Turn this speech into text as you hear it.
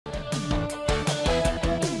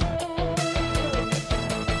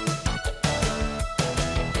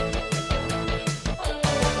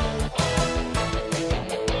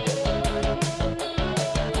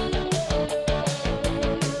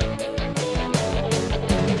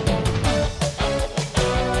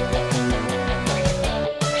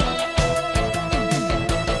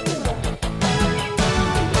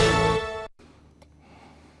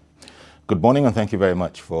Good morning and thank you very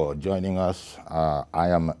much for joining us. I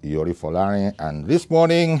am Yori Folari, and this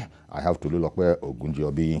morning I have Tolulope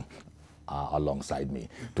Ogunjobi alongside me.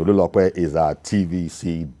 Tolulope is our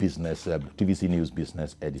TVC News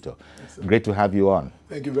business editor. Yes, great to have you on.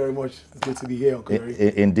 Thank you very much. It's good to be here, Uncle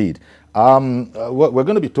Yori. Indeed. We're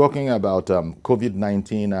going to be talking about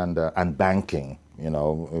COVID-19 and banking. You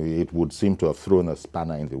know, it would seem to have thrown a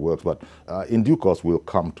spanner in the works, but in due course we'll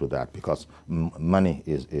come to that because money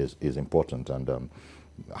is important and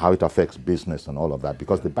how it affects business and all of that,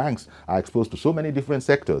 because the banks are exposed to so many different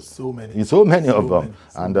sectors. So many of them.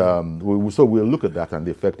 So we'll look at that and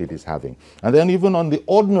the effect it is having. And then even on the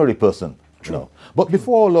ordinary person. True. You know. But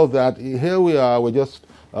before all of that, here we are,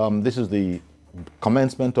 this is the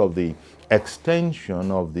commencement of the extension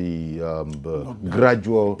of the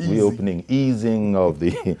gradual reopening, easing of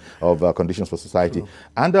the conditions for society.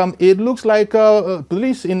 And it looks like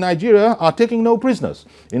police in Nigeria are taking no prisoners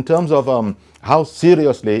in terms of how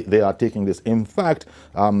seriously they are taking this. In fact,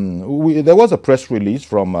 there was a press release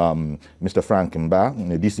from Mr. Frank Mba,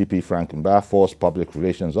 DCP Frank Mba, Force Public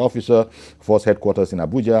Relations Officer, Force Headquarters in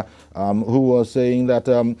Abuja, who was saying that,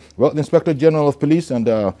 well, the Inspector General of Police,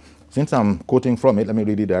 and since I'm quoting from it, let me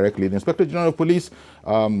read it directly. The Inspector General of Police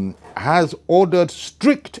has ordered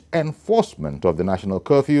strict enforcement of the national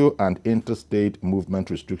curfew and interstate movement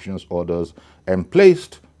restrictions orders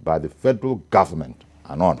emplaced by the federal government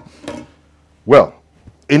and on. Well,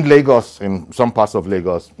 in Lagos, in some parts of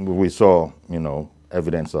Lagos, we saw,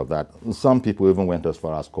 evidence of that. Some people even went as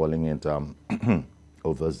far as calling it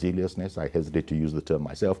overzealousness. I hesitate to use the term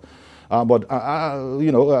myself.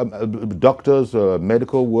 Doctors,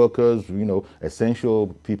 medical workers, essential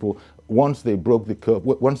people, once they broke the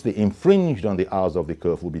curfew, once they infringed on the hours of the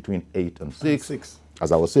curfew between 8 and 6,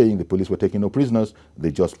 as I was saying, the police were taking no prisoners.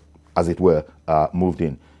 They just, as it were, moved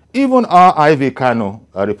in. Even our Ivy Kano,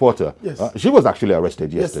 a reporter, yes. She was actually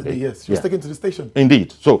arrested yesterday. Yes, she was taken to the station.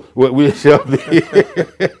 Indeed. So we shall be.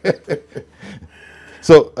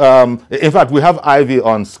 So, in fact, we have Ivy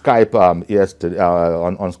on Skype yesterday,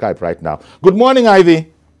 on Skype right now. Good morning,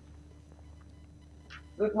 Ivy.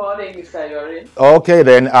 Good morning, Mr. Yori. Okay,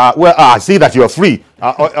 then. I see that you're free.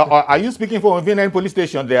 Are you speaking from within any police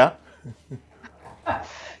station there?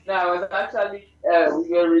 No, I was actually, we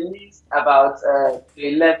were released about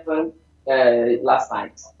 11 last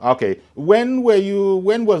night. Okay. When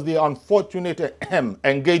was the unfortunate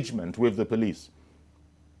engagement with the police?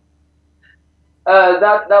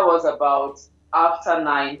 That was about after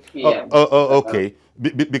 9 p.m. Okay.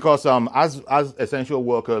 Because as essential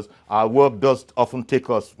workers, our work does often take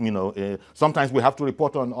us, sometimes we have to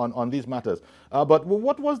report on these matters. But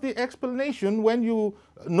what was the explanation when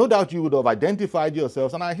no doubt you would have identified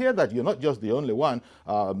yourselves, and I hear that you're not just the only one,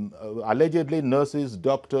 allegedly nurses,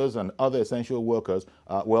 doctors, and other essential workers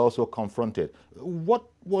were also confronted. What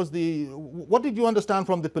did you understand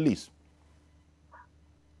from the police?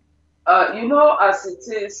 As it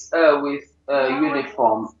is with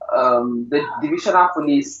uniform, the divisional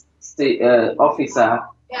police officer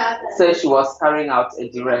said she was carrying out a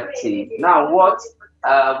directive. Now, what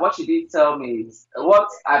she did tell me is what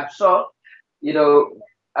I'm sure,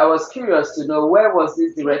 I was curious to know where was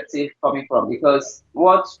this directive coming from, because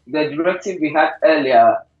what the directive we had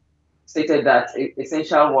earlier stated that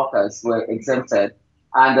essential workers were exempted,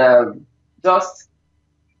 and just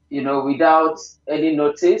without any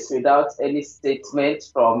notice, without any statement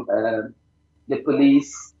from the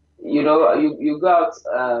police, you go out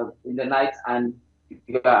in the night and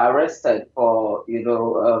you are arrested for,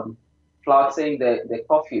 flouting the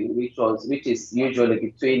curfew, which is usually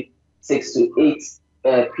between 6 to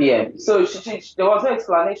 8 p.m. So there was no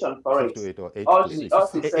explanation for it.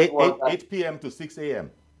 8 p.m. to 6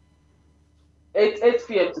 a.m. 8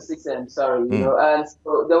 p.m. to 6 a.m. Sorry, and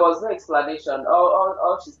so there was no explanation.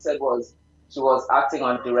 All she said was she was acting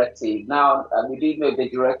on directive. Now we didn't know if the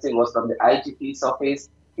directive was from the IGP's office,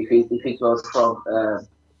 if it was from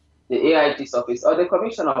the AIG's office or the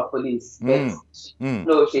Commissioner of Police. But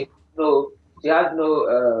she had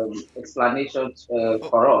no explanation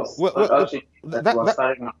for us.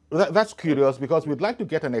 That's curious, because we'd like to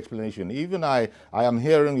get an explanation. Even I am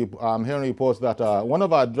hearing reports that one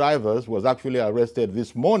of our drivers was actually arrested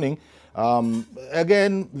this morning.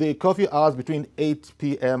 Again, the curfew hours between 8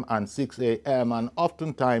 p.m. and 6 a.m. and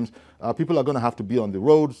oftentimes people are going to have to be on the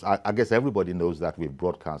roads. I guess everybody knows that with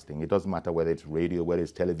broadcasting. It doesn't matter whether it's radio, whether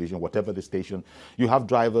it's television, whatever the station. You have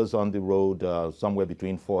drivers on the road somewhere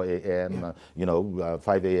between 4 a.m.,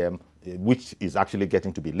 5 a.m., which is actually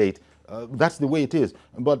getting to be late. That's the way it is.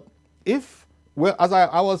 But if Well, as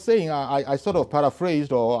I was saying, I sort of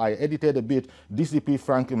paraphrased or I edited a bit DCP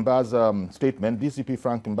Frank Mba's statement. DCP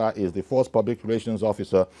Frank Mba is the Force Public Relations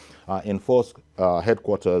Officer in Force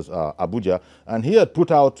Headquarters, Abuja. And he had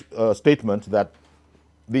put out a statement that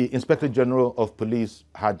the Inspector General of Police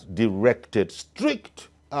had directed strict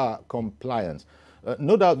compliance.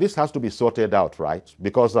 No doubt this has to be sorted out, right?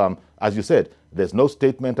 Because, as you said, there's no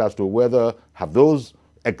statement as to whether have those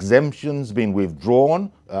exemptions been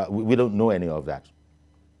withdrawn. We don't know any of that.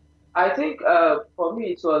 I think for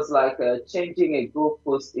me it was like changing a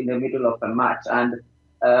goalpost in the middle of a match, and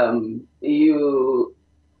I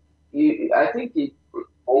think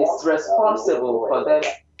it's responsible for them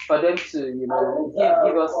to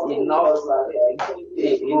give us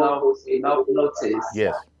enough notice.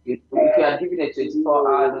 Yes. If you are giving a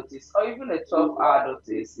 24-hour notice or even a 12-hour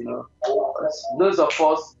notice, those of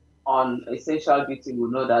us on essential duty will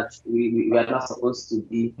know that we are not supposed to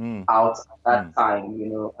be out at that time,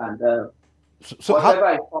 and so whatever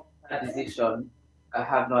informed that decision, I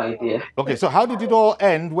have no idea. Okay, so how did it all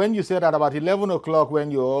end when you said at about 11 o'clock when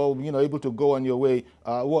you're all, able to go on your way?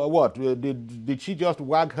 What? Did she just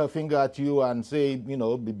wag her finger at you and say,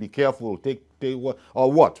 be careful, take what,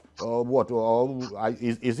 or what? Or what? Or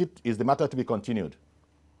is the matter to be continued?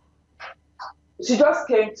 She just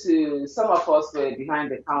came to, some of us were behind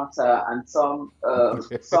the counter and some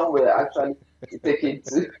were actually taking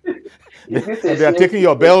to. They are taking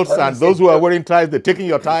your belts, and those who are wearing ties, they're taking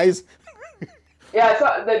your ties. Yeah,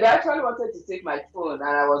 so they actually wanted to take my phone, and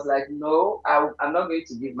I was like, no, I'm not going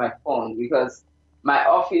to give my phone because my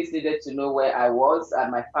office needed to know where I was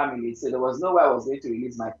and my family. So there was no way I was going to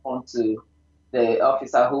release my phone to the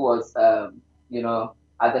officer who was,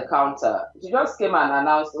 at the counter. She just came and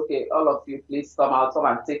announced, okay, all of you, please come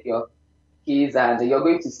and take your keys, and you're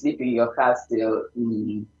going to sleep in your car till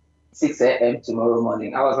 6 a.m. tomorrow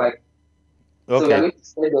morning. I was like, okay. So we're going to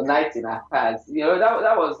spend the night in our cars.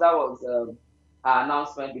 That was her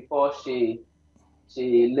announcement before she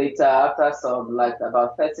later, after some, like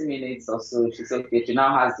about 30 minutes or so, she said, okay, she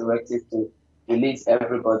now has directive to release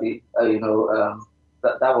everybody.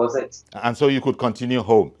 That was it. And so you could continue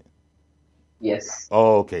home? Yes.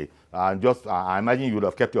 Oh, okay. I imagine you would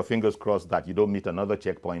have kept your fingers crossed that you don't meet another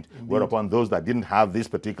checkpoint, whereupon those that didn't have this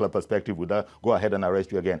particular perspective would go ahead and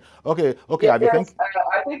arrest you again. Okay. Yeah, yes,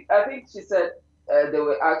 I think she said they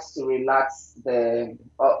were asked to relax the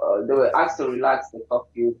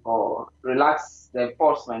curfew relax the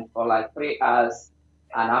enforcement for like 3 hours,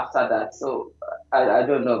 and after that, so I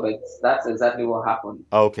don't know, but that's exactly what happened.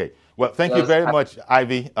 Okay. Well, thank you very much,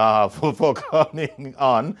 Ivy, for coming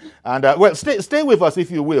on. And well, stay with us if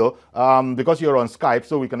you will, because you're on Skype,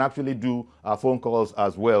 so we can actually do phone calls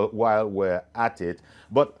as well while we're at it.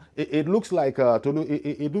 But it looks like Tolu,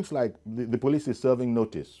 it looks like the police is serving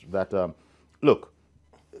notice that look.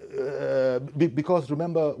 Because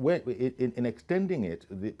remember, in extending it,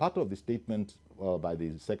 the part of the statement by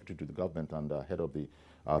the Secretary to the Government and head of the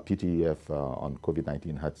PTEF on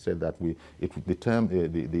COVID-19 had said that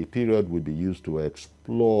the period would be used to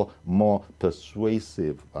explore more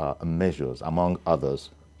persuasive measures, among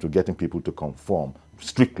others, to getting people to conform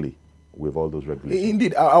strictly with all those regulations.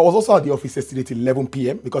 Indeed, I was also at the office yesterday till 11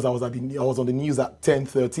 p.m. because I was on the news at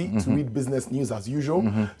 10:30 to read business news as usual.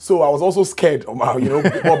 So I was also scared,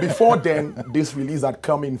 But before then, this release had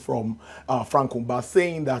come in from Frank Mba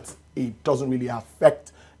saying that it doesn't really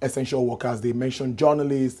affect essential workers. They mentioned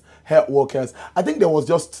journalists, health workers. I think there was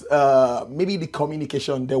just maybe the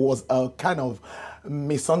communication. There was a kind of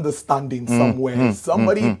misunderstanding somewhere.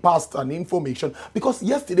 Somebody passed an information, because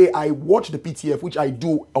yesterday I watched the PTF, which I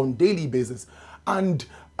do on daily basis, and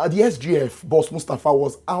the SGF boss Mustafa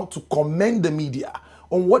was out to commend the media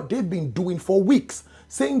on what they've been doing for weeks,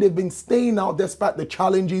 saying they've been staying out despite the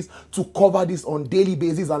challenges to cover this on daily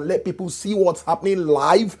basis and let people see what's happening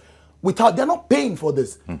live. They're not paying for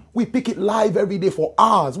this. We pick it live every day for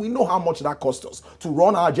hours. We know how much that costs us to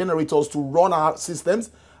run our generators, to run our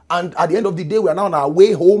systems. And at the end of the day, we are now on our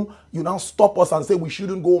way home. You now stop us and say we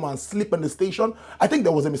shouldn't go home and sleep in the station. I think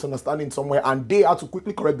there was a misunderstanding somewhere, and they had to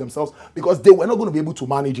quickly correct themselves because they were not going to be able to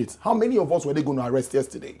manage it. How many of us were they going to arrest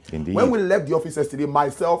yesterday? Indeed. When we left the office yesterday,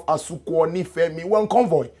 myself, Asuko, Nife, we were on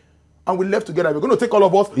convoy. And we left together. We're going to take all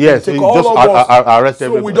of us. Yes, take all of us. Arrest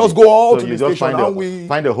everybody. So we just go all so to the station and we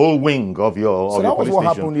find a whole wing of your. So of that your was police what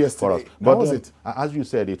station happened yesterday. For us. That was it. As you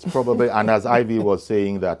said, it's probably, and as Ivy was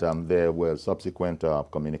saying that there were subsequent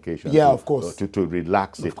communications. Yeah, of course. To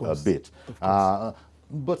relax it a bit.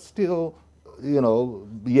 But still,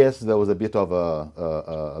 yes, there was a bit of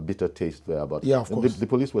a bitter taste there. But yeah, of course. The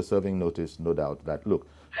police were serving notice, no doubt, that look,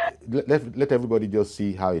 let everybody just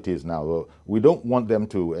see how it is now. We don't want them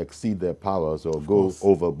to exceed their powers or go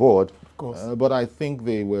overboard, but I think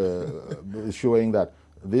they were showing that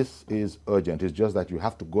this is urgent. It's just that you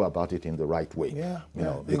have to go about it in the right way.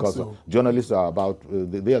 Because journalists are about,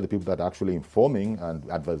 they are the people that are actually informing and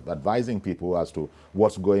advising people as to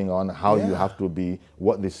what's going on, how you have to be,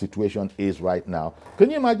 what the situation is right now.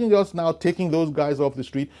 Can you imagine just now taking those guys off the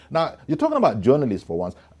street? Now, you're talking about journalists for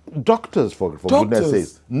once. Doctors, for goodness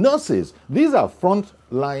sakes, nurses, these are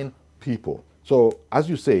front-line people. So, as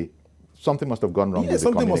you say, something must have gone wrong with the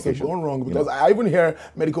something must have gone wrong, because I even hear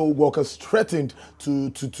medical workers threatened to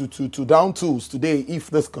down tools today if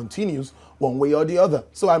this continues one way or the other.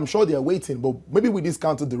 So I'm sure they're waiting, but maybe with this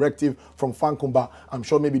counter directive from Fankumba, I'm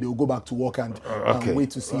sure maybe they'll go back to work and wait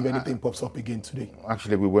to see if anything pops up again today.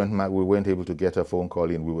 Actually, we weren't able to get a phone call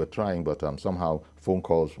in. We were trying, but somehow phone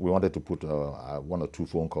calls, we wanted to put 1 or 2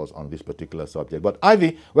 phone calls on this particular subject. But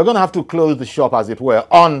Ivy, we're going to have to close the shop, as it were,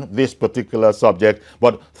 on this particular subject.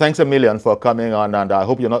 But thanks a million for coming on, and I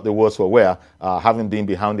hope you're not the worse for wear, having been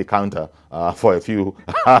behind the counter for a few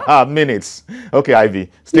minutes. Okay, Ivy,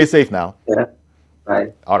 stay safe now. Yeah,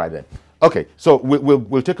 bye. All right then. Okay, so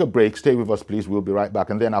we'll take a break. Stay with us, please. We'll be right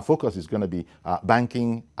back. And then our focus is going to be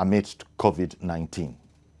banking amidst COVID-19.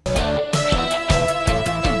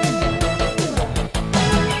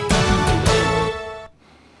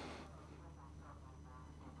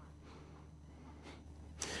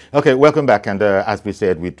 Okay, welcome back. And as we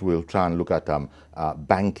said, we'll try and look at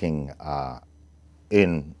banking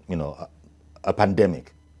in a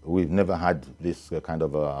pandemic. We've never had this kind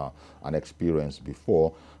of an experience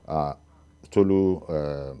before.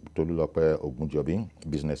 Tolulope Ogunjobi,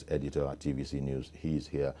 business editor at TVC News, he's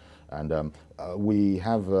here. And we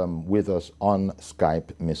have with us on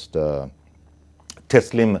Skype Mr.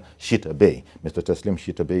 Teslim Shitabe. Mr. Teslim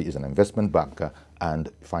Shitabe is an investment banker and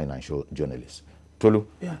financial journalist. Tolu,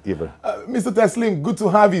 Mr. Teslim, good to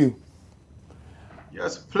have you.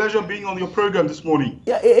 Yes, pleasure being on your program this morning.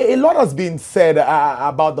 Yeah, a lot has been said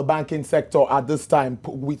about the banking sector at this time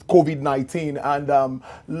with COVID-19, and a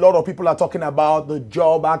lot of people are talking about the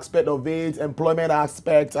job aspect of it, employment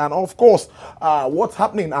aspect, and of course, what's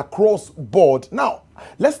happening across board. Now,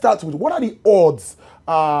 let's start with what are the odds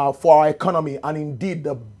for our economy and indeed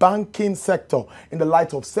the banking sector in the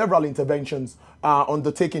light of several interventions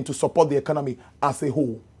undertaken to support the economy as a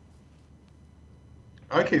whole?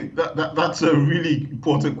 Okay, that's a really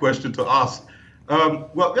important question to ask.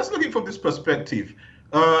 Well, let's look at it from this perspective.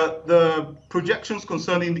 The projections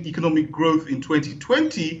concerning the economic growth in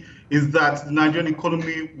 2020 is that the Nigerian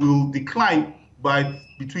economy will decline by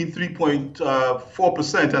between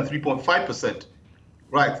 3.4% and 3.5%.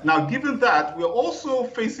 Right. Now, given that, we're also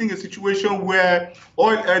facing a situation where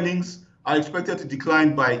oil earnings are expected to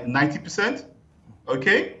decline by 90%.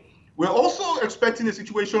 Okay. We're also expecting a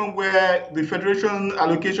situation where the Federation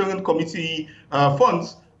Allocation Committee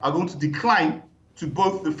funds are going to decline to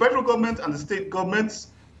both the federal government and the state governments.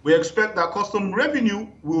 We expect that custom revenue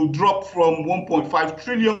will drop from 1.5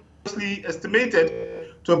 trillion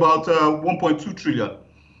estimated to about 1.2 trillion.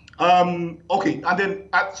 Okay, and then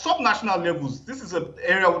at subnational levels, this is an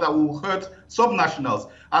area that will hurt subnationals.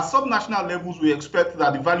 At subnational levels, we expect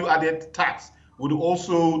that the value-added tax would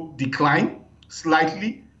also decline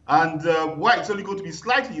slightly. And why it's only going to be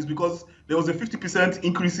slightly is because there was a 50%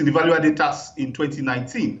 increase in the value-added tax in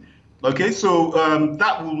 2019. Okay, so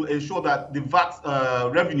that will ensure that the VAT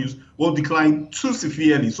revenues won't decline too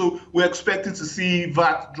severely. So we're expecting to see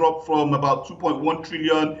VAT drop from about 2.1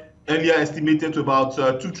 trillion earlier estimated to about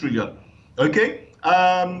 2 trillion. Okay,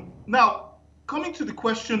 now coming to the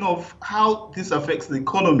question of how this affects the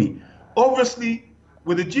economy, obviously,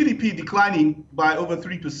 with the GDP declining by over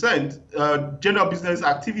 3%, general business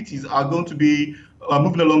activities are going to be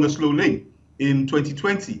moving along a slow lane in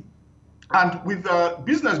 2020. And with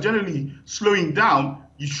business generally slowing down,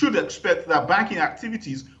 you should expect that banking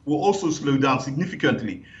activities will also slow down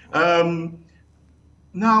significantly.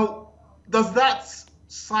 Now, does that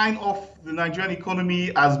sign off the Nigerian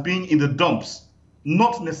economy as being in the dumps?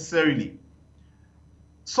 Not necessarily.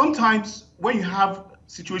 Sometimes when you have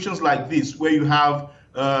situations like this, where you have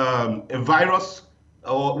a virus,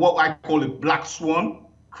 or what I call a black swan,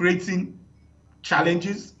 creating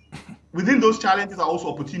challenges, within those challenges are also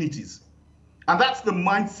opportunities. And that's the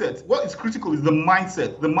mindset. What is critical is the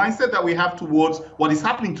mindset that we have towards what is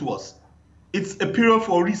happening to us. It's a period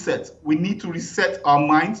for reset. We need to reset our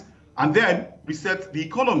minds and then reset the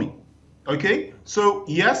economy. Okay, so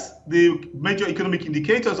yes, the major economic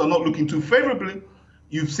indicators are not looking too favorably.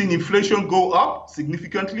 You've seen inflation go up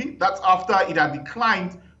significantly. That's after it had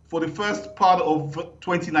declined for the first part of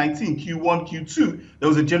 2019, Q1, Q2, there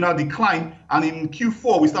was a general decline. And in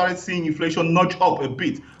Q4, we started seeing inflation nudge up a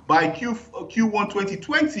bit. By Q1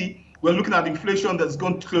 2020, we're looking at inflation that's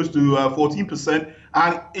gone close to 14%.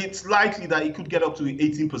 And it's likely that it could get up to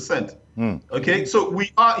 18%. Okay, so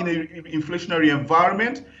we are in an inflationary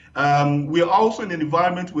environment. We are also in an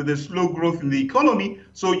environment with a slow growth in the economy.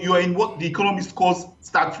 So you are in what the economists call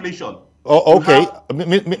stagflation. Oh, okay,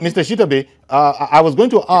 Mr. Shitabe, I was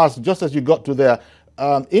going to ask, just as you got to there,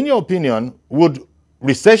 in your opinion, would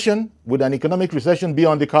an economic recession be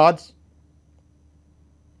on the cards?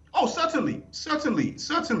 Oh, certainly.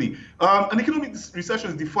 An economic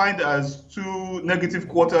recession is defined as 2 negative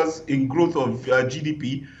quarters in growth of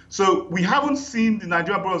GDP. So we haven't seen the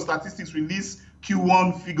Nigerian Bureau of Statistics release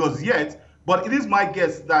Q1 figures yet, but it is my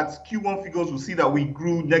guess that Q1 figures will see that we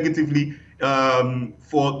grew negatively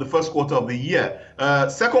for the first quarter of the year.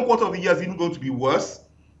 Second quarter of the year is even going to be worse.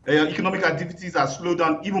 Economic activities are slowed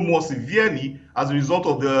down even more severely as a result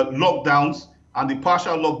of the lockdowns and the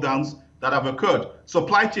partial lockdowns that have occurred.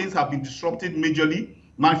 Supply chains have been disrupted majorly.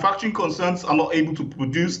 Manufacturing concerns are not able to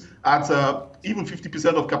produce at even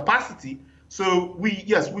 50% of capacity. So we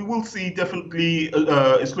will see definitely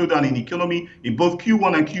a slowdown in the economy in both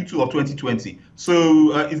Q1 and Q2 of 2020.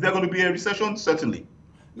 So is there going to be a recession? Certainly.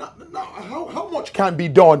 Now, how much can be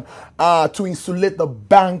done to insulate the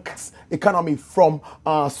bank's economy from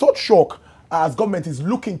such shock as government is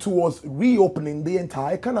looking towards reopening the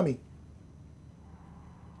entire economy?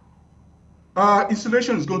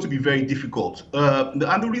 Insulation is going to be very difficult. And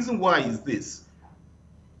the reason why is this.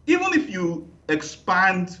 Even if you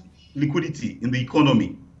expand liquidity in the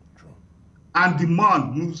economy and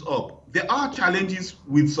demand moves up, there are challenges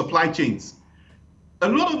with supply chains. A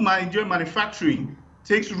lot of Nigerian manufacturing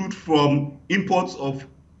takes root from imports of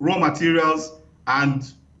raw materials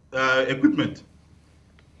and equipment.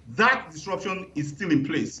 That disruption is still in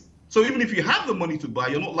place. So even if you have the money to buy,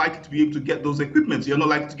 you're not likely to be able to get those equipments. You're not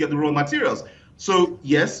likely to get the raw materials. So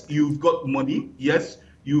yes, you've got money. Yes,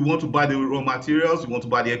 you want to buy the raw materials, you want to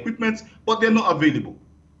buy the equipment, but they're not available.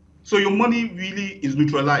 So your money really is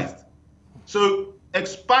neutralized. So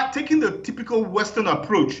taking the typical Western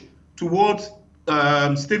approach towards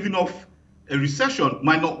staving off a recession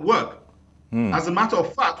might not work. As a matter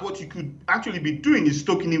of fact, what you could actually be doing is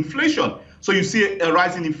stoking inflation. So you see a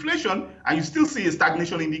rise in inflation and you still see a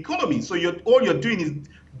stagnation in the economy. So all you're doing is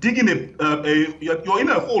digging you're in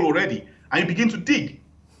a hole already and you begin to dig.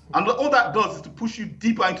 And all that does is to push you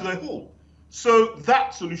deeper into the hole. So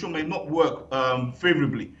that solution may not work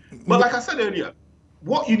favorably. But like I said earlier,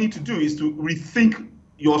 what you need to do is to rethink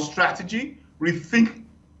your strategy, rethink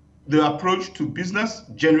the approach to business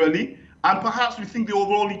generally, and perhaps rethink the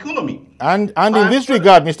overall economy. And in this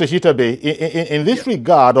regard, Mr. Shitabe, in this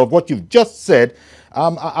regard of what you've just said,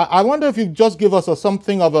 I wonder if you just give us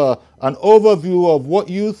something of an overview of what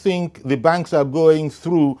you think the banks are going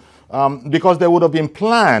through, because there would have been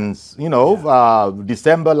plans,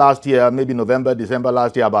 December last year, maybe November, December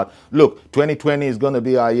last year about, look, 2020 is going to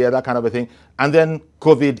be our year, that kind of a thing. And then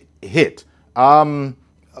COVID hit.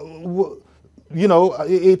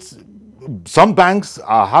 It's... Some banks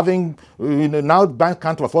are having, now banks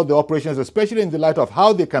can't afford the operations, especially in the light of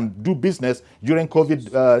how they can do business during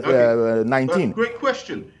COVID-19. Great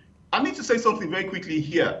question. I need to say something very quickly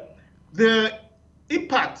here. The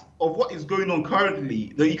impact of what is going on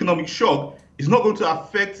currently, the economic shock, is not going to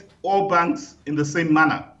affect all banks in the same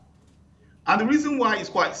manner. And the reason why is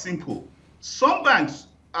quite simple. Some banks,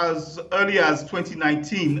 as early as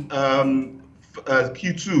 2019,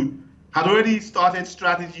 Q2, had already started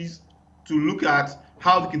strategies to look at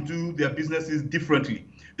how they can do their businesses differently.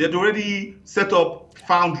 They had already set up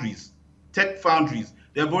foundries, tech foundries.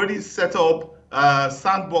 They have already set up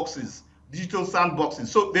sandboxes, digital sandboxes.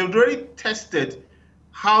 So they had already tested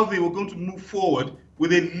how they were going to move forward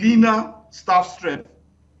with a leaner staff strength.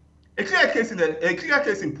 A clear case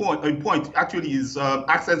in point actually is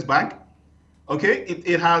Access Bank. Okay,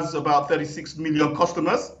 it has about 36 million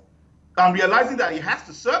customers. And realizing that it has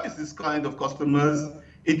to service this kind of customers,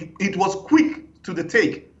 it was quick to the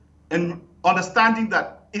take, and understanding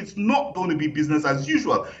that it's not going to be business as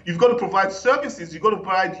usual. You've got to provide services, you've got to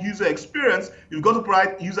provide user experience, you've got to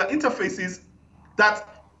provide user interfaces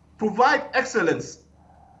that provide excellence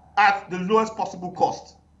at the lowest possible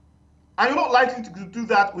cost. And you're not likely to do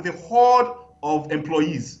that with a horde of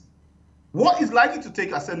employees. What is likely to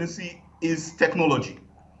take ascendancy is technology.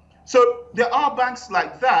 So there are banks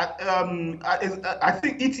like that. I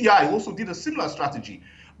think ETI also did a similar strategy.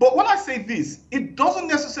 But when I say this, it doesn't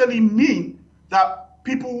necessarily mean that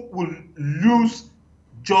people will lose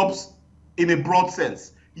jobs in a broad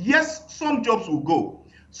sense. Yes, some jobs will go.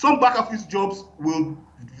 Some back office jobs will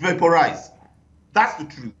vaporize. That's the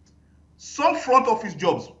truth. Some front office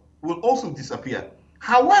jobs will also disappear.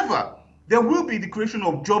 However, there will be the creation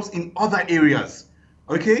of jobs in other areas.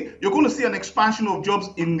 Okay, you're going to see an expansion of jobs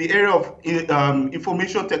in the area of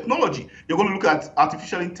information technology. You're going to look at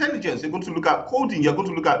artificial intelligence. You're going to look at coding. You're going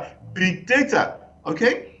to look at big data.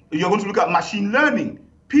 Okay, you're going to look at machine learning.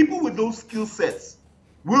 People with those skill sets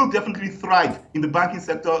will definitely thrive in the banking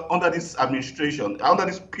sector under this administration, under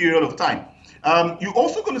this period of time. You're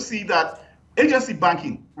also going to see that agency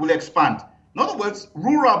banking will expand. In other words,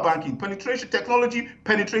 rural banking, penetration technology,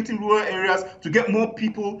 penetrating rural areas to get more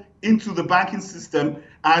people into the banking system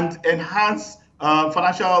and enhance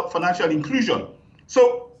financial inclusion.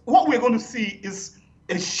 So what we're going to see is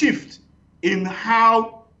a shift in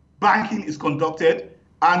how banking is conducted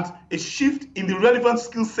and a shift in the relevant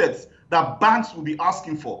skill sets that banks will be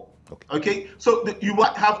asking for. Okay? So you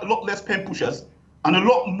might have a lot less pen pushers and a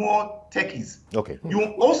lot more techies. Okay. You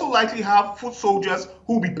will also likely have foot soldiers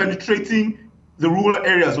who will be penetrating the rural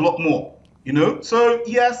areas a lot more. You know, so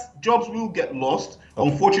yes, jobs will get lost.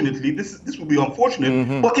 Unfortunately, this will be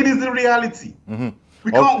unfortunate, but it is the reality.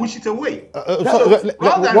 We can't wish it away.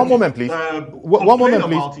 One moment, please. One moment,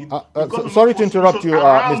 please. Sorry to interrupt you,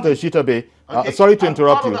 Mr. Shitabe. Okay? Sorry to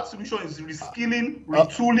interrupt you. Part of that solution is reskilling,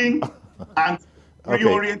 retooling, and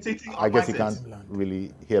reorientating our I guess you mindsets. can't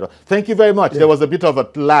really hear. Thank you very much. There was a bit of a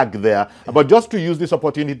lag there. But just to use this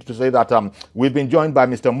opportunity to say that we've been joined by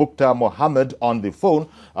Mr. Mukhtar Mohammed on the phone.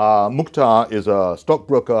 Mukhtar is a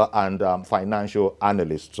stockbroker and financial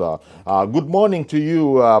analyst. Good morning to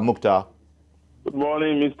you, Mukhtar. Good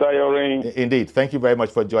morning, Mr. Yorin. Indeed. Thank you very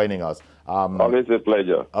much for joining us. Always a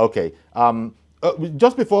pleasure. Okay.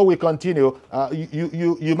 Just before we continue,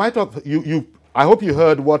 you might have I hope you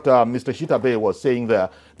heard what Mr. Shitabe was saying there,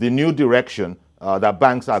 the new direction that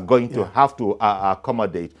banks are going to have to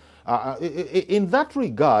accommodate. In that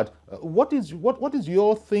regard, what is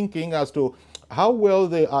your thinking as to how well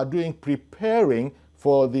they are doing preparing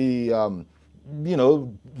for the,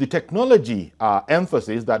 the technology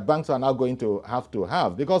emphasis that banks are now going to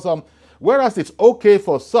have? Because whereas it's okay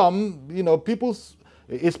for some,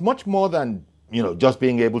 it's much more than, just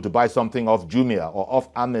being able to buy something off Jumia or off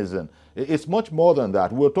Amazon. It's much more than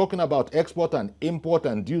that. We're talking about export and import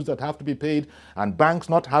and dues that have to be paid, and banks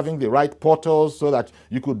not having the right portals so that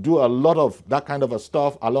you could do a lot of that kind of a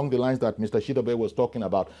stuff along the lines that Mr. Shitabe was talking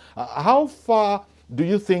about. How far do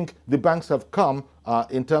you think the banks have come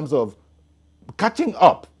in terms of catching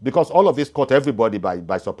up, because all of this caught everybody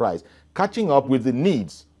by surprise, catching up with the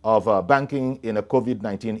needs of banking in a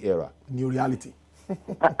COVID-19 era? New reality.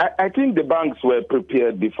 I think the banks were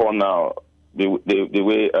prepared before now. The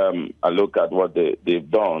way I look at what they've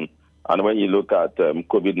done, and when you look at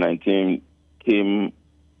COVID-19 came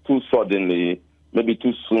too suddenly, maybe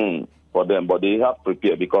too soon for them, but they have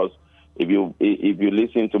prepared, because if you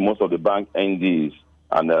listen to most of the bank MDs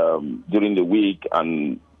and during the week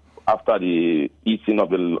and after the easing of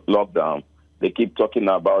the lockdown, they keep talking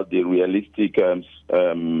about the realistic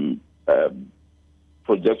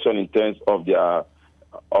projection in terms of their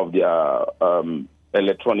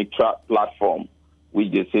electronic platform,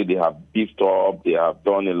 which they say they have beefed up, they have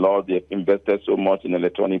done a lot, they've invested so much in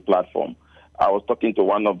electronic platform. I was talking to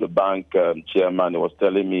one of the bank chairman, who was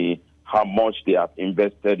telling me how much they have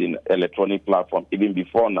invested in electronic platform. Even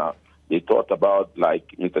before now, they thought about, like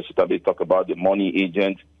Mr. Shitabe talked about, the money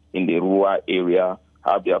agent in the rural area,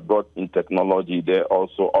 how they have brought in technology there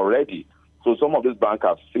also already. So some of these banks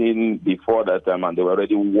have seen before that time, and they were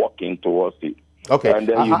already working towards it. Okay,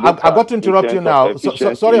 I've got to interrupt you now.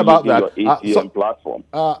 Sorry about that. Your ATM platform.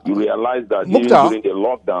 You realize that even during the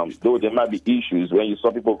lockdown, though there might be issues when you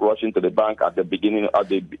saw people rushing to the bank at the beginning, at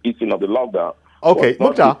the easing of the lockdown. Okay,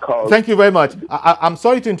 Mukhtar, thank you very much. I'm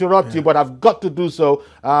sorry to interrupt you, but I've got to do so.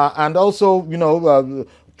 And also,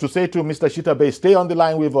 to say to Mr. Shitabe, stay on the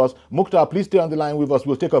line with us. Mukhtar, please stay on the line with us.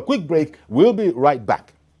 We'll take a quick break. We'll be right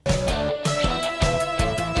back.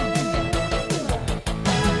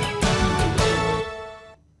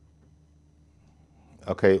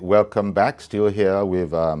 Okay, welcome back. Still here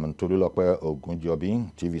with Tolulope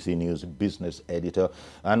Ogunjobi, TVC News business editor,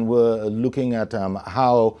 and we're looking at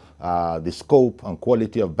how the scope and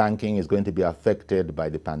quality of banking is going to be affected by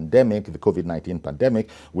the pandemic, the COVID-19 pandemic.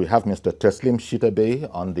 We have Mr. Teslim Shitabe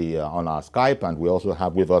on our Skype, and we also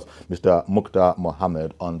have with us Mr. Mukhtar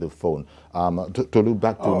Mohammed on the phone. To look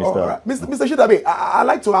back to Mr. Right. Mr. Shitabe, I'd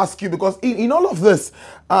like to ask you, because in all of this,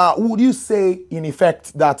 would you say, in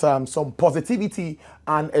effect, that some positivity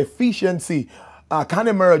and efficiency can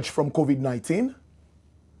emerge from COVID-19?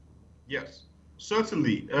 Yes,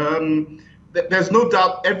 certainly. There's no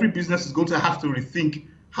doubt every business is going to have to rethink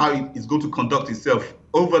how it is going to conduct itself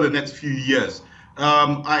over the next few years.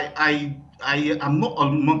 I am not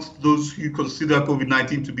amongst those who consider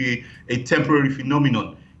COVID-19 to be a temporary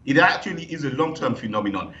phenomenon. It actually is a long-term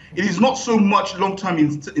phenomenon. It is not so much long-term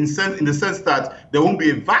in the sense that there won't be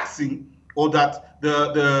a vaccine, or that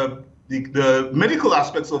the medical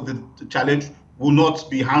aspects of the challenge will not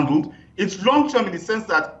be handled. It's long-term in the sense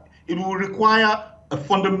that it will require a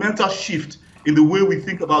fundamental shift in the way we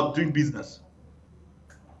think about doing business.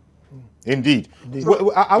 Indeed.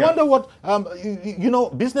 I wonder what,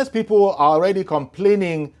 business people are already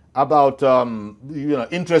complaining about,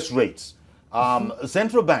 interest rates.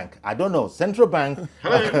 Central bank, I don't know, central bank,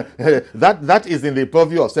 that is in the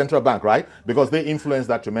purview of central bank, right? Because they influence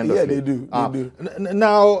that tremendously. Yeah, they do.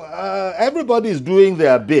 Now, everybody is doing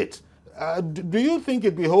their bit. Do you think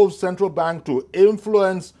it behoves central bank to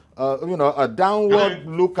influence a downward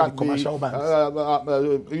look at commercial banks,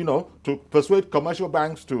 to persuade commercial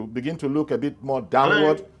banks to begin to look a bit more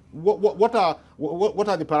downward? What are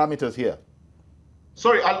the parameters here?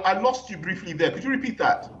 Sorry, I lost you briefly there. Could you repeat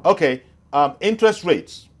that? Okay, interest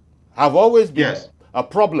rates have always been a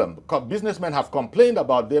problem. Businessmen have complained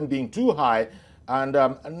about them being too high, and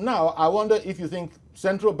now I wonder if you think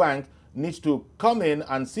central bank needs to come in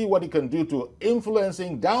and see what it can do to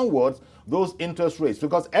influencing downwards those interest rates,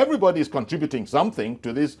 because everybody is contributing something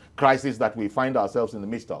to this crisis that we find ourselves in the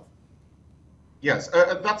midst of. Yes,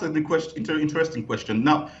 that's a interesting question.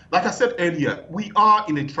 Now, like I said earlier, we are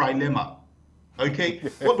in a trilemma. Okay,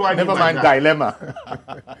 what do I mean Never by mind that? dilemma.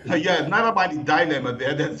 Yeah, never mind the dilemma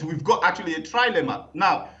there. We've got actually a trilemma.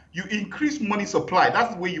 Now, you increase money supply.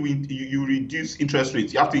 That's the way you reduce interest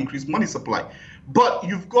rates. You have to increase money supply. But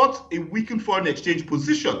you've got a weakened foreign exchange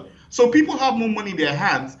position. So people have more money in their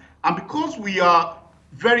hands. And because we are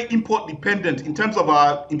very import dependent in terms of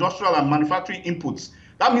our industrial and manufacturing inputs,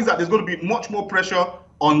 that means that there's going to be much more pressure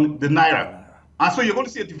on the naira. And so you're going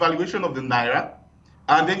to see a devaluation of the naira.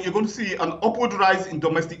 And then you're going to see an upward rise in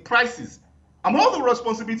domestic prices. And one of the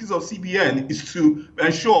responsibilities of CBN is to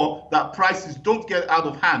ensure that prices don't get out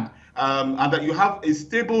of hand, and that you have a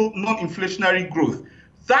stable, non-inflationary growth.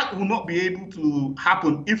 That will not be able to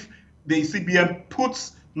happen if the CBN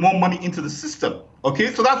puts more money into the system.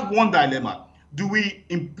 Okay, so that's one dilemma. Do we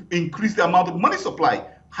increase the amount of money supply,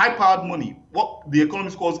 high-powered money, what the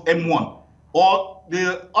economist calls M1, or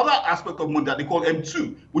the other aspect of money that they call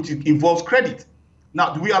M2, which involves credit?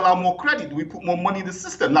 Now, do we allow more credit? Do we put more money in the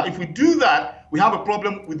system? Now, if we do that, we have a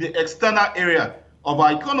problem with the external area of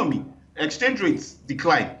our economy. Exchange rates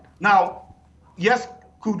decline. Now, yes,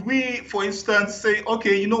 could we, for instance, say,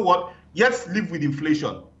 okay, you know what? Let's live with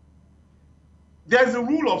inflation. There's a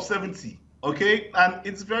rule of 70, okay? And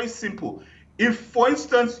it's very simple. If, for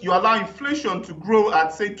instance, you allow inflation to grow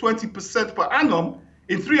at, say, 20% per annum,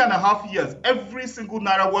 in 3.5 years, every single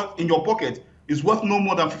naira worth in your pocket is worth no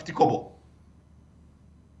more than 50 kobo.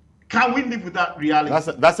 Can we live with that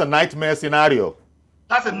reality? That's a nightmare scenario.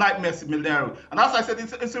 That's a nightmare scenario. And as I said,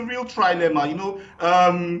 it's a real trilemma,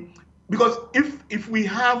 because if we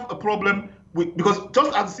have a problem, because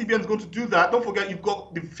just as the CBN is going to do that, don't forget you've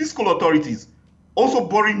got the fiscal authorities also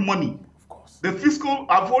borrowing money. Of course. The fiscal,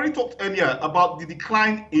 I've already talked earlier about the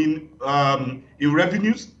decline in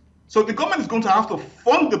revenues. So the government is going to have to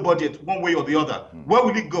fund the budget one way or the other. Where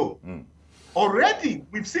will it go? Already,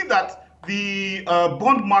 we've seen that the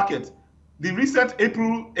bond market, the recent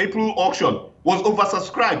April auction was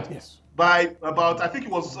oversubscribed by about, I think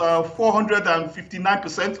it was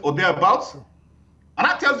 459% or thereabouts. And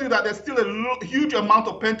that tells you that there's still a huge amount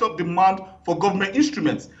of pent-up demand for government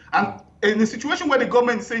instruments. And in a situation where the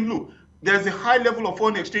government is saying, look, there's a high level of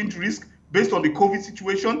foreign exchange risk based on the COVID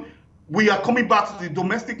situation, we are coming back to the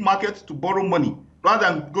domestic market to borrow money rather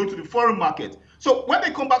than going to the foreign market. So when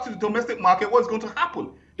they come back to the domestic market, what's going to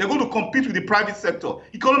happen? They're going to compete with the private sector.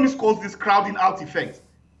 Economists call this crowding out effect.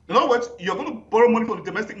 In other words, you're going to borrow money from the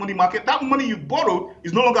domestic money market. That money you borrowed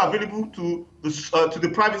is no longer available to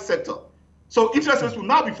the private sector. So interest rates will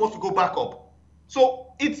now be forced to go back up. So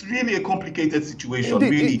it's really a complicated situation,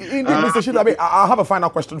 really. Indeed, Mr. Shidabe, I have a final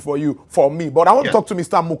question for me, but I want to talk to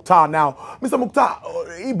Mr. Mukhtar now. Mr. Mukhtar,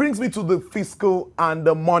 it brings me to the fiscal and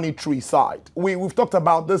the monetary side. We've talked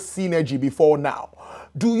about this synergy before now.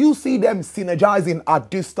 Do you see them synergizing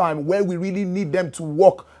at this time where we really need them to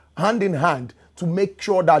work hand in hand to make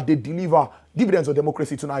sure that they deliver dividends of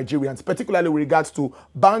democracy to Nigerians, particularly with regards to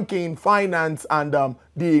banking, finance, and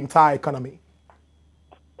the entire economy?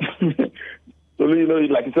 So,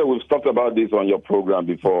 like you said, we've talked about this on your program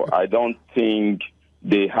before. I don't think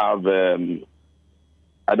they have,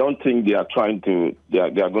 I don't think they are trying to, they are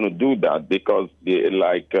going to do that because,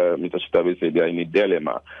 like Mr. Shitabe said, they are in a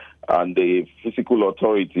dilemma. and the fiscal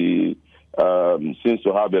authority seems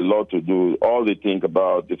to have a lot to do. All they think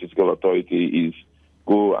about the fiscal authority is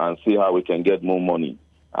go and see how we can get more money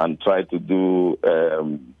and try to do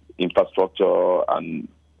infrastructure and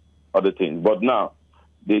other things. But now,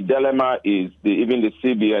 the dilemma is even the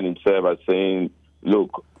CBN himself are saying,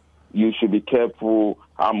 look, you should be careful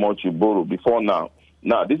how much you borrow before now.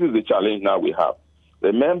 Now, this is the challenge now we have.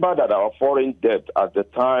 Remember that our foreign debt at the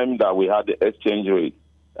time that we had the exchange rate,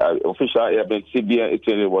 official CBN exchange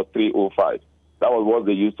rate was 305. That was what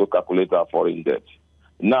they used to calculate our foreign debt.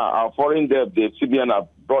 Now, our foreign debt, the CBN have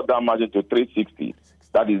brought that margin to 360.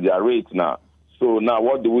 That is their rate now. So now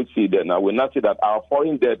what do we see there? Now we now see that our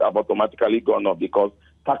foreign debt have automatically gone up because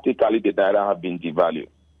tactically the naira have been devalued.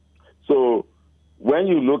 So when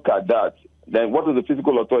you look at that, then what is the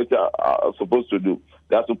fiscal authority are supposed to do?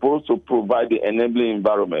 They are supposed to provide the enabling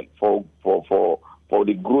environment for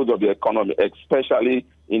the growth of the economy, especially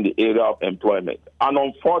in the area of employment. And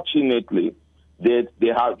unfortunately, they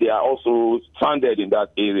are also stranded in that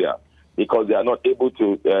area because they are not able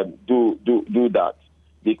to do that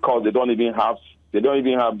because they don't even have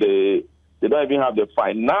the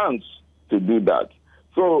finance to do that.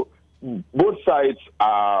 So both sides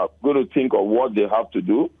are going to think of what they have to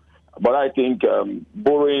do, but I think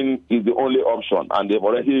borrowing is the only option, and they've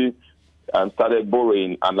already started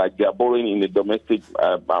borrowing, and like they are borrowing in the domestic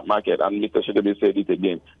market. And Mr. Shidebe said it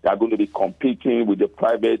again: they are going to be competing with the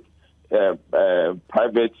private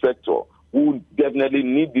sector, who definitely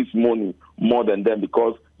need this money more than them,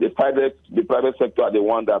 because the private sector are the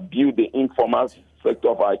one that build the informal sector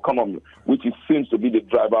of our economy, which seems to be the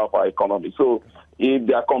driver of our economy. So if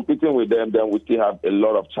they are competing with them, then we still have a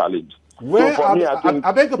lot of challenge. Where, so for me,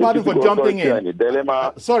 I beg your pardon for jumping in. The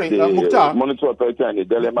dilemma, Mukhtar. Monetary authority and the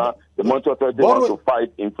dilemma. The monetary authority wants to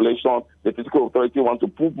fight inflation. The fiscal authority wants to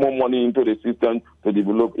put more money into the system to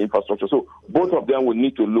develop infrastructure. So both of them will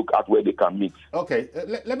need to look at where they can meet. Okay,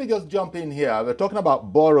 let me just jump in here. We're talking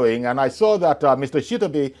about borrowing, and I saw that Mr.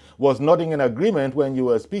 Shitobe was nodding in agreement when you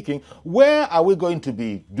were speaking. Where are we going to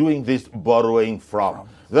be doing this borrowing from?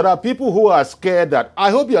 There are people who are scared that,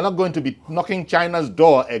 I hope you're not going to be knocking China's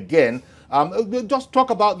door again. Just talk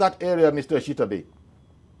about that area, Mr. Shitobe.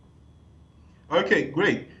 Okay,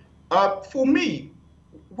 great. For me,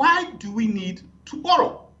 why do we need to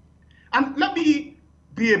borrow? And let me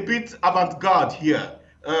be a bit avant-garde here.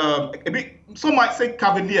 Some might say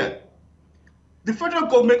cavalier. The federal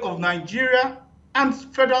government of Nigeria and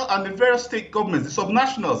federal and the various state governments, the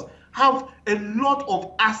subnationals, have a lot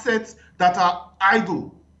of assets that are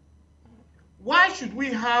idle. Why should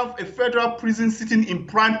we have a federal prison sitting in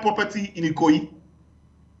prime property in Ikoyi?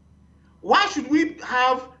 Why should we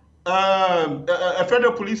have a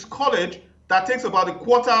federal police college that takes about a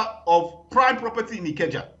quarter of prime property in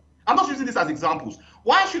Ikeja? I'm not using this as examples.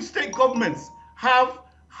 Why should state governments have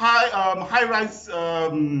high-rise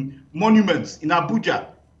monuments in Abuja?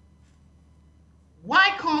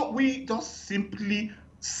 Why can't we just simply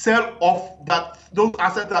sell off those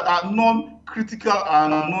assets that are non-critical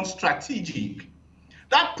and non-strategic?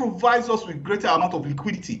 That provides us with greater amount of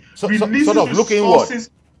liquidity. Sort of look inward.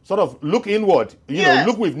 Sort of look inward. Yes.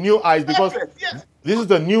 Look with new eyes, because yes. This is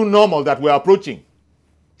the new normal that we're approaching.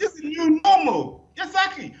 This is new normal.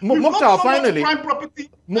 Exactly. Mukhtar, finally. Prime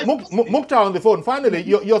property. Mukhtar on the phone. Finally,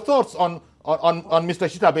 your thoughts on Mr.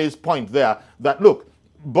 Shitabe's point there. That look,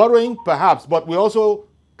 borrowing perhaps, but we also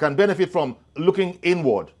can benefit from looking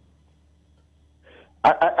inward.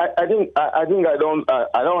 Now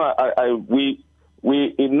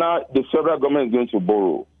the federal government is going to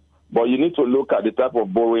borrow, but you need to look at the type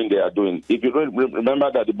of borrowing they are doing. If you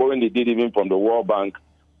remember that the borrowing they did even from the World Bank,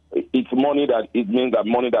 it means that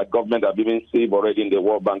money that government have even saved already in the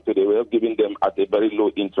World Bank, so they were giving them at a very low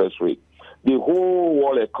interest rate. The whole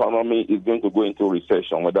world economy is going to go into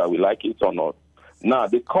recession, whether we like it or not. Now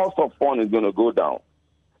the cost of funds is going to go down.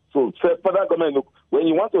 So federal government, look, when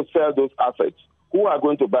you want to sell those assets, who are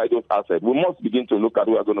going to buy those assets? We must begin to look at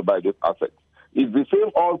who are going to buy those assets. It's the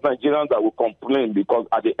same all Nigerians that will complain, because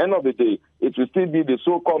at the end of the day, it will still be the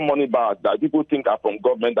so-called money bars that people think are from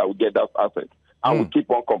government that will get that asset, and we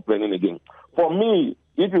keep on complaining again. For me,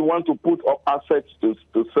 if you want to put up assets to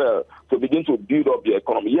sell, to begin to build up the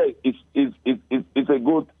economy, yes, it's a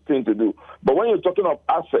good thing to do. But when you're talking of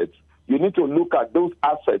assets, you need to look at those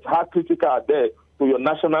assets, how critical are they to your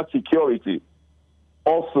national security.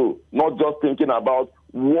 Also, not just thinking about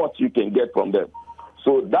what you can get from them.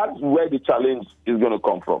 So that's where the challenge is going to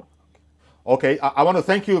come from. Okay, I want to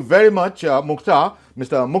thank you very much, Mukhtar,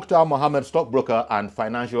 Mr. Mukhtar Mohammed, stockbroker and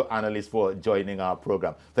financial analyst, for joining our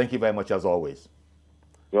program. Thank you very much as always.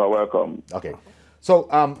 You're welcome. Okay.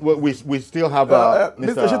 So we still have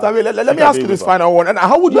Mr. Shitabe, let me ask you this final one. And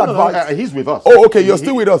how would you advise? No, he's with us. Oh, okay, you're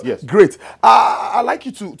still with us. Yes. Great. I'd like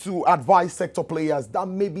you to advise sector players that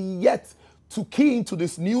may be yet to key into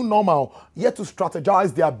this new normal, yet to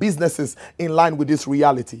strategize their businesses in line with this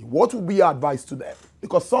reality. What would be your advice to them?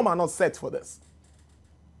 Because some are not set for this.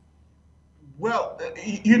 Well,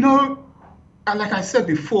 you know, like I said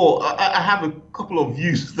before, I have a couple of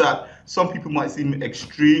views that some people might seem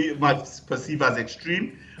extreme, might perceive as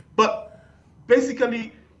extreme, but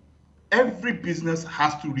basically every business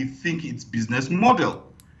has to rethink its business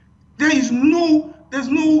model. There's no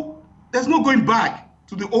going back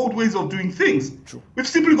to the old ways of doing things. True. We've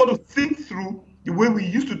simply got to think through the way we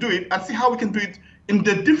used to do it and see how we can do it in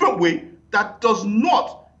a different way that does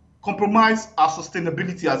not compromise our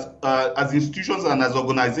sustainability as institutions and as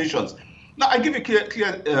organizations. Now, I give a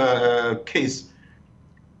clear case.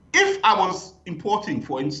 If I was importing,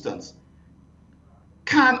 for instance,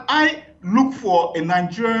 can I look for a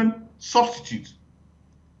Nigerian substitute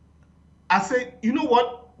and say, you know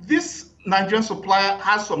what, this Nigerian supplier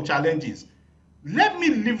has some challenges. Let me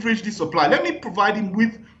leverage this supplier. Let me provide him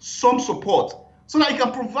with some support so that he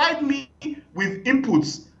can provide me with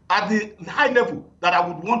inputs at the high level that I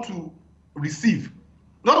would want to receive.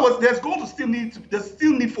 In other words, there's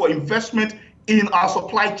still need for investment in our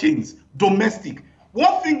supply chains, domestic.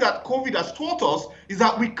 One thing that COVID has taught us is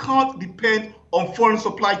that we can't depend on foreign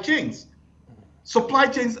supply chains. Supply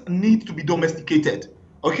chains need to be domesticated.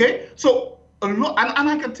 Okay, so and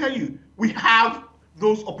I can tell you, we have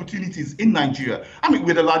those opportunities in Nigeria. I mean,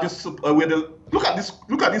 we're the largest. Look at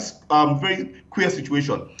this very queer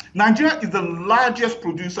situation. Nigeria is the largest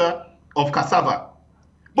producer of cassava,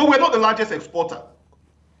 but we're not the largest exporter.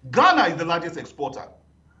 Ghana is the largest exporter.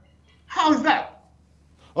 How is that?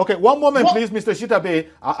 Okay, one moment, please, Mr. Shitabe.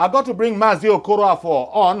 I got to bring Mazi Okoroafo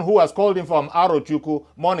on, who has called in from Arochukwu.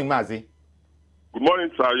 Morning, Mazi. Good morning,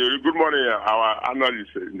 Sayori. Good morning, our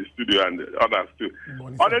analysts in the studio and others too.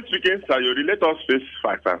 Honestly speaking, Sayori, let us face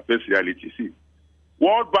facts and face reality. See,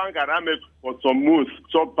 World Bank and IMF for some moves,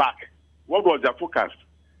 some back. What was their forecast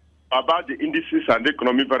about the indices and the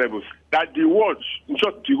economic variables? That the world, in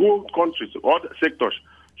short, the whole countries, all the sectors,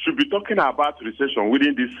 should be talking about recession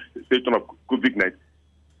within this situation of COVID-19.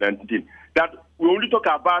 That we only talk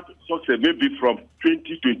about success maybe from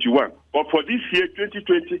 2021. But for this year,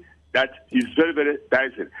 2020, that is very, very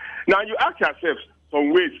dicey. Now, you ask yourself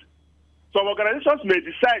some ways. Some organizations may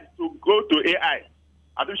decide to go to AI,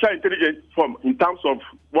 artificial intelligence, in terms of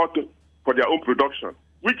what for their own production,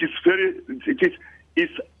 which is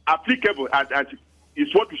it's applicable and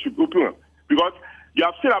it's what we should open up. Because you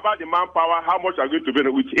have seen about the manpower, how much are going to be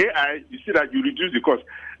with AI, you see that you reduce the cost.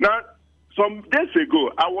 Now, some days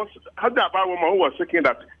ago, I was heard about a woman who was saying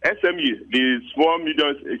that SME, the small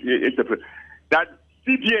medium enterprise, that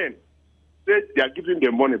CBN said they are giving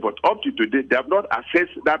them money, but up to today, they have not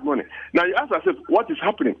accessed that money. Now, you ask yourself, what is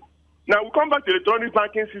happening? Now, we come back to the electronic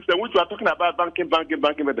banking system, which we are talking about banking.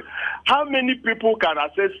 How many people can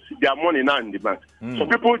access their money now in the bank? Some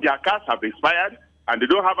people, their cards have expired, and they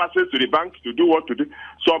don't have access to the bank to do what to do.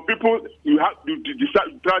 Some people, you have to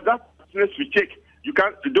decide that we check. You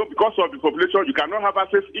can't, because of the population, you cannot have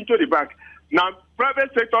access into the bank. Now,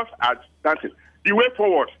 private sectors are dancing. The way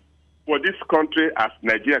forward for this country as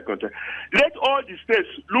Nigeria country, let all the states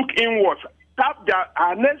look inwards,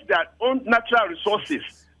 harness their own natural resources.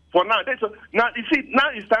 For now, now you see, now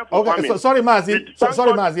it's time for farming. So, sorry, Mazi.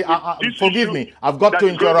 Sorry, Mazi. Forgive me. I've got to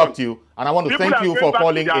interrupt you, and I want to thank you for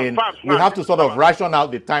calling in. We have to sort of ration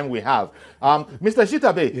out the time we have. Mr.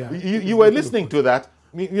 Shitabe, you were listening to that.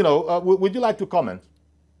 You know, would you like to comment?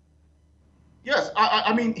 Yes,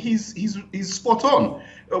 I mean he's spot on.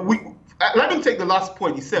 Let me take the last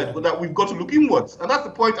point he said, that we've got to look inwards, and that's the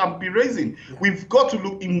point I'm be raising. We've got to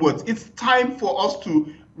look inwards. It's time for us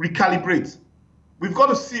to recalibrate. We've got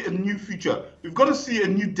to see a new future. We've got to see a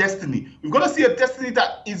new destiny. We've got to see a destiny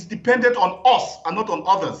that is dependent on us and not on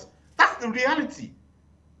others. That's the reality.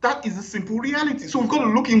 That is the simple reality. So we've got to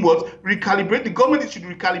look inwards, recalibrate. The government should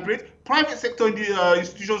recalibrate. Private sector in the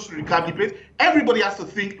institutions should recalibrate. Everybody has to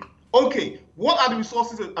think, okay, what are the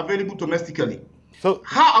resources available domestically? So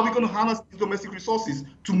how are we going to harness these domestic resources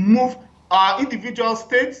to move our individual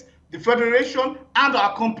states, the federation, and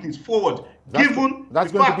our companies forward?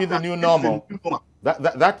 That's going to be the new normal.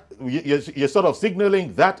 You're sort of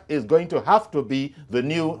signaling that is going to have to be the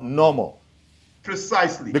new normal.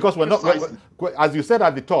 Precisely. Because we're not, as you said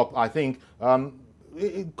at the top, I think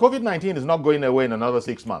COVID-19 is not going away in another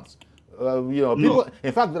 6 months. People,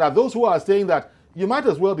 in fact, there are those who are saying that you might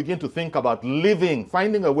as well begin to think about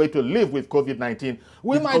finding a way to live with COVID-19.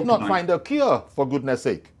 We might not find a cure, for goodness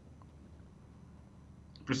sake.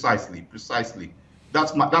 Precisely.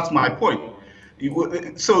 That's my point.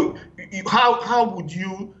 So how would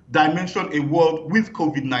you dimension a world with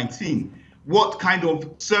COVID-19? What kind of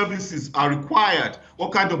services are required?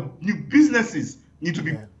 What kind of new businesses need to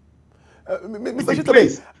be Mr. in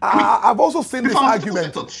place? Shitabe, I've also seen this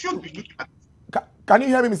argument. Should be looking at. Can you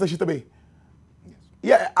hear me, Mr. Shitabe?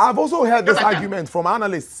 Yeah, I've also heard this argument from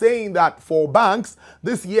analysts saying that for banks,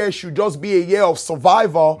 this year should just be a year of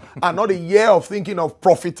survival and not a year of thinking of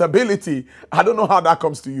profitability. I don't know how that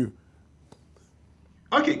comes to you.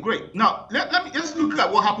 Okay, great. Now, let's look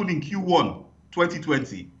at what happened in Q1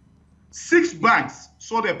 2020. 6 banks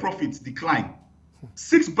saw their profits decline.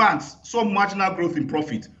 6 banks saw marginal growth in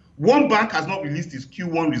profit. 1 bank has not released its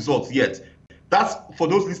Q1 results yet. That's for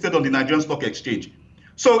those listed on the Nigerian Stock Exchange.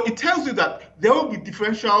 So it tells you that there will be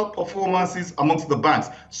differential performances amongst the banks.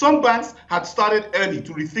 Some banks had started early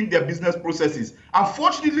to rethink their business processes.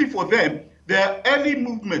 Unfortunately for them, their early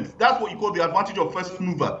movement, that's what you call the advantage of first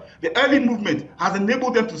mover. The early movement has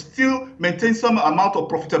enabled them to still maintain some amount of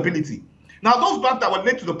profitability. Now, those banks that were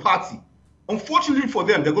late to the party, unfortunately for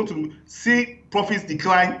them, they're going to see profits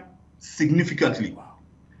decline significantly.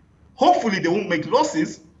 Hopefully, they won't make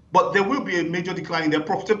losses, but there will be a major decline in their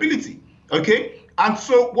profitability. Okay? And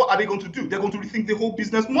so what are they going to do? They're going to rethink the whole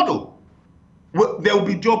business model. Well, there will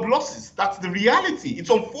be job losses. That's the reality. It's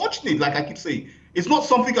unfortunate, like I keep saying. It's not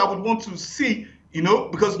something I would want to see,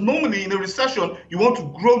 because normally in a recession, you want to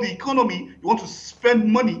grow the economy, you want to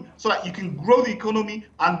spend money so that you can grow the economy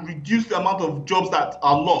and reduce the amount of jobs that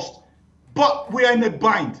are lost. But we are in a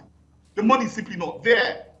bind. The money is simply not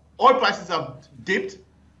there. Oil prices have dipped,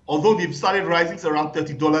 although they've started rising to around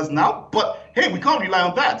 $30 now. But hey, we can't rely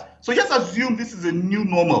on that. So just assume this is a new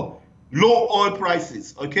normal. Low oil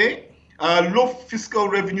prices, okay? Low fiscal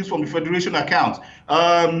revenues from the federation account.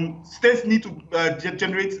 States need to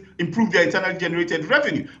improve their internally generated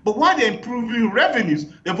revenue. But while they're improving revenues,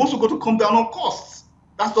 they've also got to come down on costs.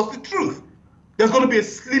 That's just the truth. There's going to be a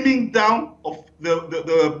slimming down of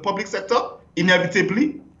the public sector,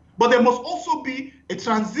 inevitably. But there must also be a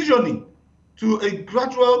transitioning to a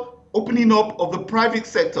gradual opening up of the private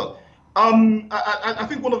sector. I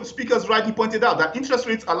think one of the speakers rightly pointed out that interest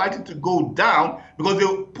rates are likely to go down because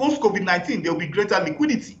post-COVID-19, there will be greater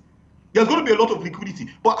liquidity. There's going to be a lot of liquidity.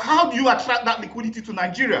 But how do you attract that liquidity to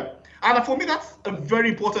Nigeria? And for me, that's a very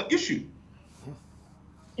important issue.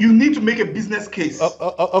 You need to make a business case.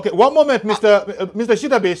 Okay, one moment, Mr.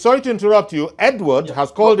 Shitabe. Sorry to interrupt you. Edward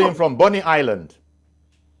has called in from Bonny Island.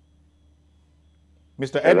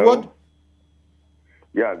 Mr. Hello. Edward?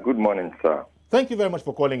 Yeah, good morning, sir. Thank you very much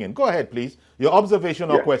for calling in. Go ahead, please. Your observation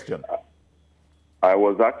or question. I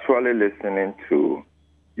was actually listening to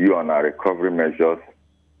you on our recovery measures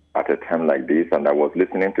at a time like this, and I was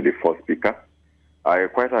listening to the first speaker. I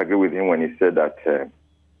quite agree with him when he said that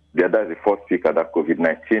the other is the first speaker, that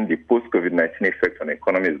COVID-19, the post-COVID-19 effect on the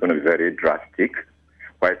economy is going to be very drastic.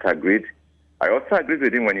 Quite agreed. I also agreed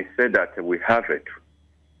with him when he said that we have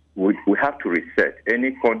to reset.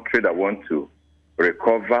 Any country that wants to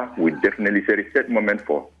recover, we definitely say reset moment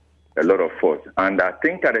for a lot of us. And I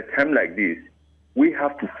think at a time like this, we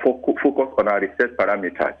have to focus on our reset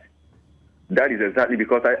parameters. That is exactly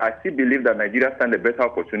because I still believe that Nigeria stands a better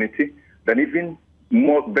opportunity than even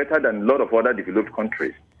better than a lot of other developed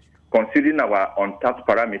countries, considering our untapped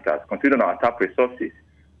parameters, considering our tapped resources.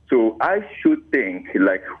 So I should think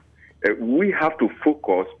we have to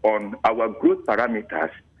focus on our growth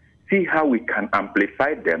parameters, see how we can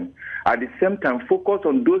amplify them, at the same time focus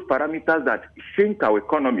on those parameters that shrink our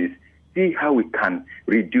economies, see how we can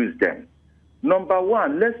reduce them. Number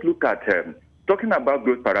one, let's look at, talking about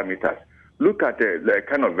growth parameters, look at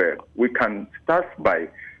we can start by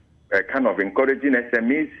kind of encouraging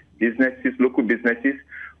SMEs, businesses,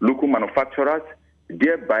 local manufacturers,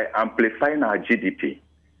 thereby amplifying our GDP.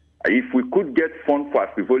 If we could get funds for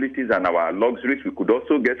our frivolities and our luxuries, we could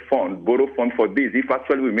also get borrow funds for this, if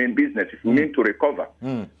actually we mean business, if we mean to recover.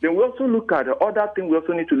 Then we also look at other things we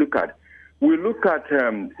also need to look at. We look at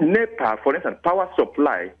NEPA, for instance, power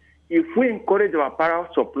supply. If we encourage our power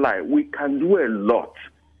supply, we can do a lot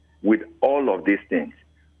with all of these things.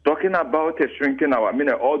 Talking about shrinking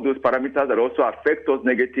all those parameters that also affect us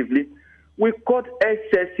negatively, we cut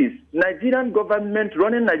excesses.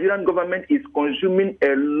 Running Nigerian government is consuming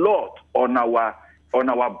a lot on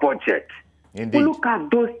our budget. Indeed. We look at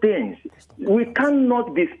those things. We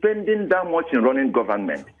cannot be spending that much in running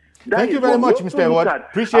government. Thank you very much, Mr. Edward.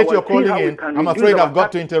 Appreciate your calling in. I'm afraid I've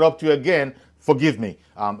got to interrupt you again. Forgive me.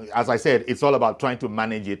 As I said, it's all about trying to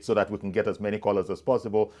manage it so that we can get as many callers as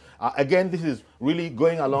possible. Again, this is really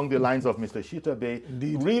going along the lines of Mr. Shitabe,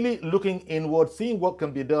 really looking inward, seeing what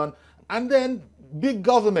can be done, and then big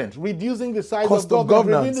government, reducing the size Cost of of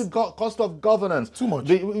government, governance. reducing the cost of governance. Too much.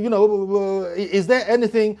 Is there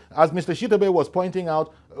anything, as Mr. Shitabe was pointing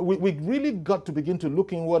out, we really got to begin to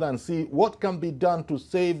look inward and see what can be done to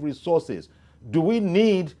save resources. Do we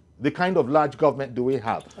need the kind of large government do we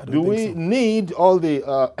have? Do we need all the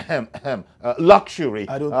luxury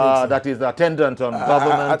that is attendant on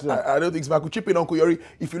government? I don't think so. I could chip in, Uncle Yori.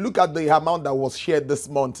 If you look at the amount that was shared this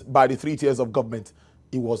month by the 3 tiers of government,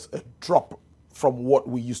 it was a drop from what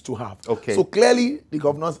we used to have. Okay. So clearly, the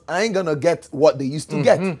governors ain't gonna get what they used to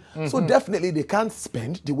get. So definitely, they can't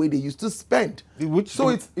spend the way they used to spend. So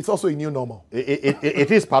it's also a new normal. It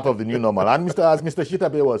is part of the new normal. And as Mr.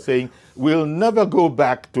 Shitabe was saying, we'll never go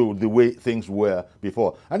back to the way things were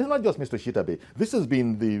before. And it's not just Mr. Shitabe. This has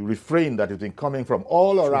been the refrain that has been coming from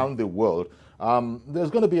all around the world. There's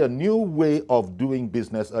going to be a new way of doing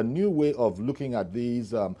business, a new way of looking at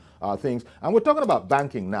these things. And we're talking about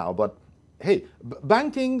banking now, but hey,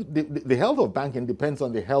 banking, the health of banking depends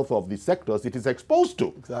on the health of the sectors it is exposed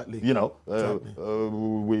to. Exactly. You know, they're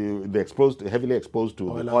heavily exposed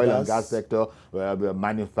to the oil and gas sector,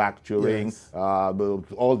 manufacturing, Yes.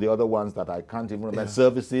 all the other ones that I can't even remember,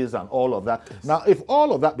 services and all of that. Yes. Now, if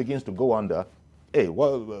all of that begins to go under, hey,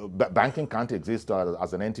 well, banking can't exist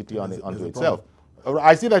as an entity unto itself.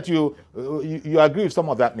 I see that you agree with some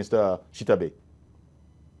of that, Mr. Shitabe.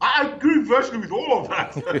 I agree virtually with all of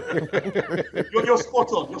that. You're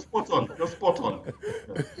spot on. You're spot on. You're spot on.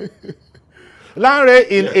 Lanre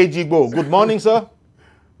in Ejigbo. Good morning, sir.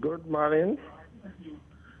 Good morning.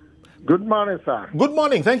 Good morning, sir. Good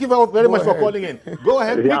morning. Thank you very much for calling in. Go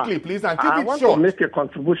ahead quickly, please, and keep it short. I want to make a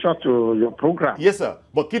contribution to your program. Yes, sir.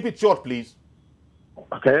 But keep it short, please.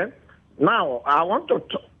 Okay. Now, I want to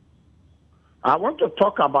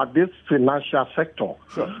talk about this financial sector.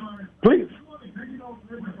 Sure. Please.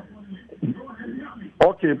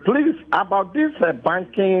 Okay, please, about this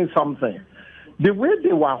banking something. The way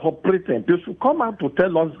they were operating, they should come out to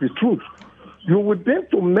tell us the truth. You will be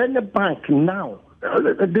to many banks now.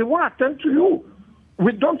 They won't attend to you.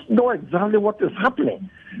 We don't know exactly what is happening.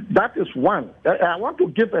 That is one. I want to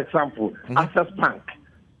give example. Access Bank.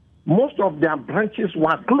 Most of their branches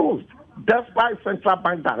were closed despite central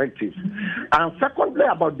bank directives. And secondly,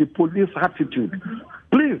 about the police attitude.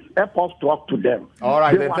 Please help us talk to them. All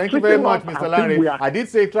right, then. Thank you very much, Mr. Larry. I did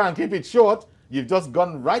say try and keep it short. You've just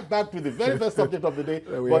gone right back to the very first subject of the day.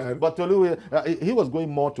 But Tolu, he was going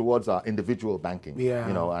more towards individual banking, you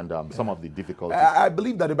know, and some of the difficulties. I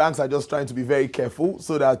believe that the banks are just trying to be very careful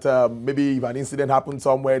so that maybe if an incident happens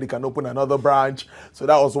somewhere, they can open another branch. So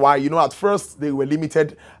that was why, you know, at first they were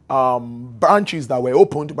limited branches that were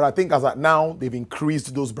opened, but I think as at now, they've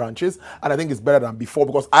increased those branches, and I think it's better than before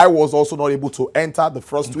because I was also not able to enter the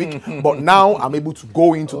first week, but now I'm able to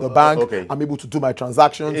go into the bank, I'm able to do my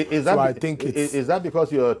transactions, I think it's... Is that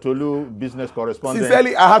because you're a Tolu business correspondent?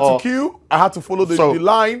 Sincerely, I had to queue, I had to follow the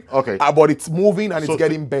line, but it's moving and it's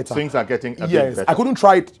getting better. Things are getting a bit better. I couldn't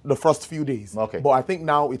try it the first few days, but I think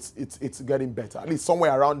now it's getting better, at least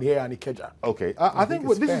somewhere around here and Ikeja. Okay, I think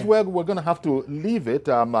this is where we're going to have to leave it,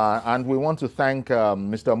 and we want to thank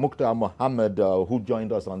Mr. Mukhtar Mohammed, who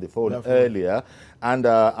joined us on the phone earlier, and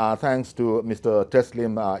thanks to Mr.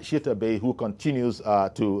 Teslim Shitabe, who continues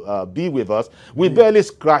to be with us. We barely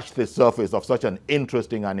scratched the surface of such an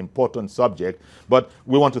interesting and important subject, but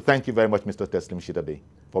we want to thank you very much, Mr. Teslim Shitabe,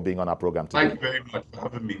 for being on our program today. Thank you very much for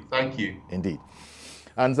having me. Thank you. Indeed.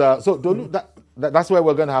 And so Tolu, that's where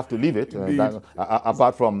we're going to have to leave it.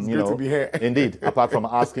 Apart from, you know, indeed, apart from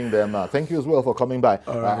asking them, thank you as well for coming by.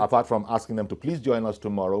 Apart from asking them to please join us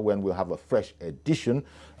tomorrow when we'll have a fresh edition.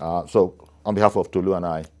 So on behalf of Tolu and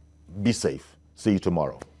I, be safe. See you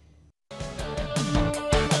tomorrow.